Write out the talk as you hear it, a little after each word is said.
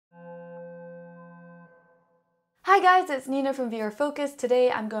Hi guys, it's Nina from VR Focus.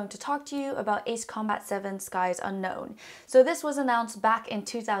 Today I'm going to talk to you about Ace Combat 7 Skies Unknown. So this was announced back in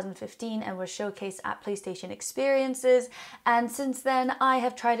 2015 and was showcased at PlayStation Experiences, and since then I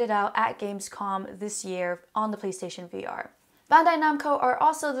have tried it out at Gamescom this year on the PlayStation VR. Bandai Namco are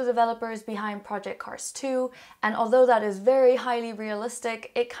also the developers behind Project Cars 2, and although that is very highly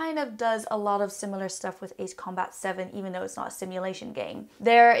realistic, it kind of does a lot of similar stuff with Ace Combat 7, even though it's not a simulation game.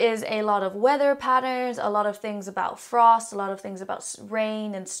 There is a lot of weather patterns, a lot of things about frost, a lot of things about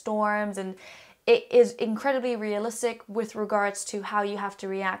rain and storms, and it is incredibly realistic with regards to how you have to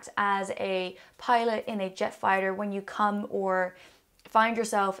react as a pilot in a jet fighter when you come or find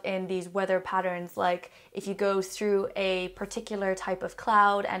yourself in these weather patterns, like if you go through a particular type of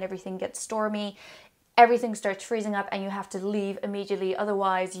cloud and everything gets stormy, everything starts freezing up and you have to leave immediately,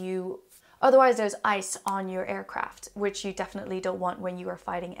 otherwise there's ice on your aircraft, which you definitely don't want when you are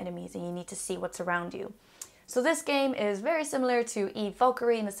fighting enemies and you need to see what's around you. So this game is very similar to Eve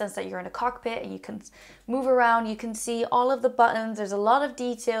Valkyrie in the sense that you're in a cockpit and you can move around, you can see all of the buttons, there's a lot of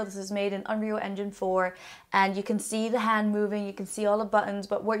detail. This is made in Unreal Engine 4 and you can see the hand moving, you can see all the buttons,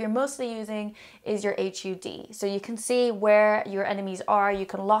 but what you're mostly using is your HUD. So you can see where your enemies are, you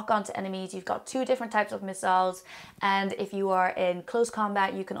can lock onto enemies, you've got two different types of missiles, and if you are in close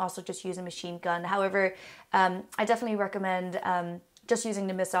combat you can also just use a machine gun. However, I definitely recommend just using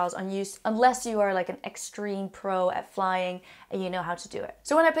the missiles unless you are like an extreme pro at flying and you know how to do it.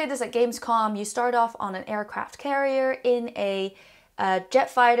 So when I played this at Gamescom, you start off on an aircraft carrier in a jet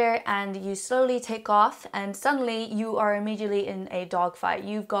fighter and you slowly take off and suddenly you are immediately in a dogfight.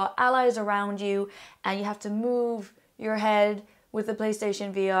 You've got allies around you and you have to move your head with the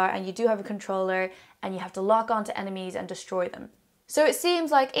PlayStation VR, and you do have a controller and you have to lock onto enemies and destroy them. So it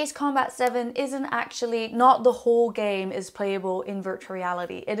seems like Ace Combat 7 isn't actually, not the whole game is playable in virtual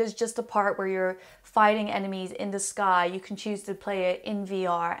reality. It is just a part where you're fighting enemies in the sky. You can choose to play it in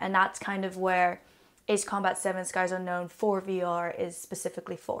VR, and that's kind of where Ace Combat 7 Skies Unknown for VR is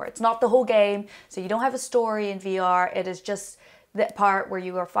specifically for. It's not the whole game, so you don't have a story in VR. It is just that part where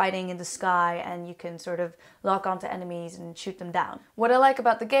you are fighting in the sky and you can sort of lock onto enemies and shoot them down. What I like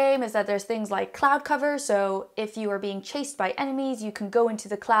about the game is that there's things like cloud cover, so if you are being chased by enemies, you can go into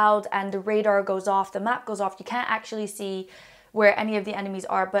the cloud and the radar goes off, the map goes off, you can't actually see where any of the enemies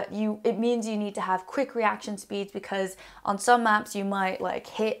are, but it means you need to have quick reaction speeds, because on some maps you might like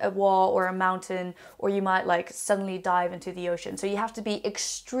hit a wall or a mountain, or you might like suddenly dive into the ocean. So you have to be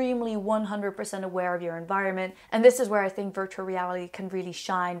extremely 100% aware of your environment, and this is where I think virtual reality can really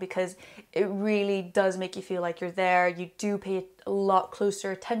shine, because it really does make you feel like you're there. You do pay a lot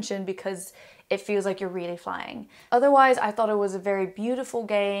closer attention because it feels like you're really flying. Otherwise, I thought it was a very beautiful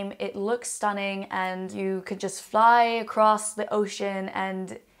game. It looks stunning and you could just fly across the ocean,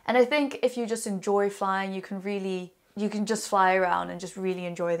 and I think if you just enjoy flying, you can just fly around and just really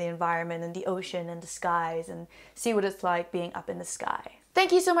enjoy the environment and the ocean and the skies and see what it's like being up in the sky.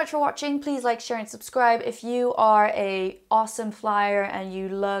 Thank you so much for watching. Please like, share, and subscribe. If you are an awesome flyer and you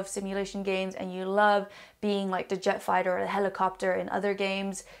love simulation games and you love being like the jet fighter or the helicopter in other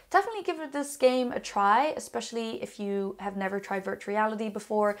games, definitely give this game a try, especially if you have never tried virtual reality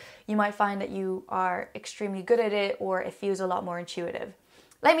before. You might find that you are extremely good at it, or it feels a lot more intuitive.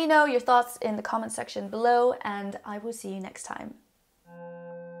 Let me know your thoughts in the comment section below, and I will see you next time.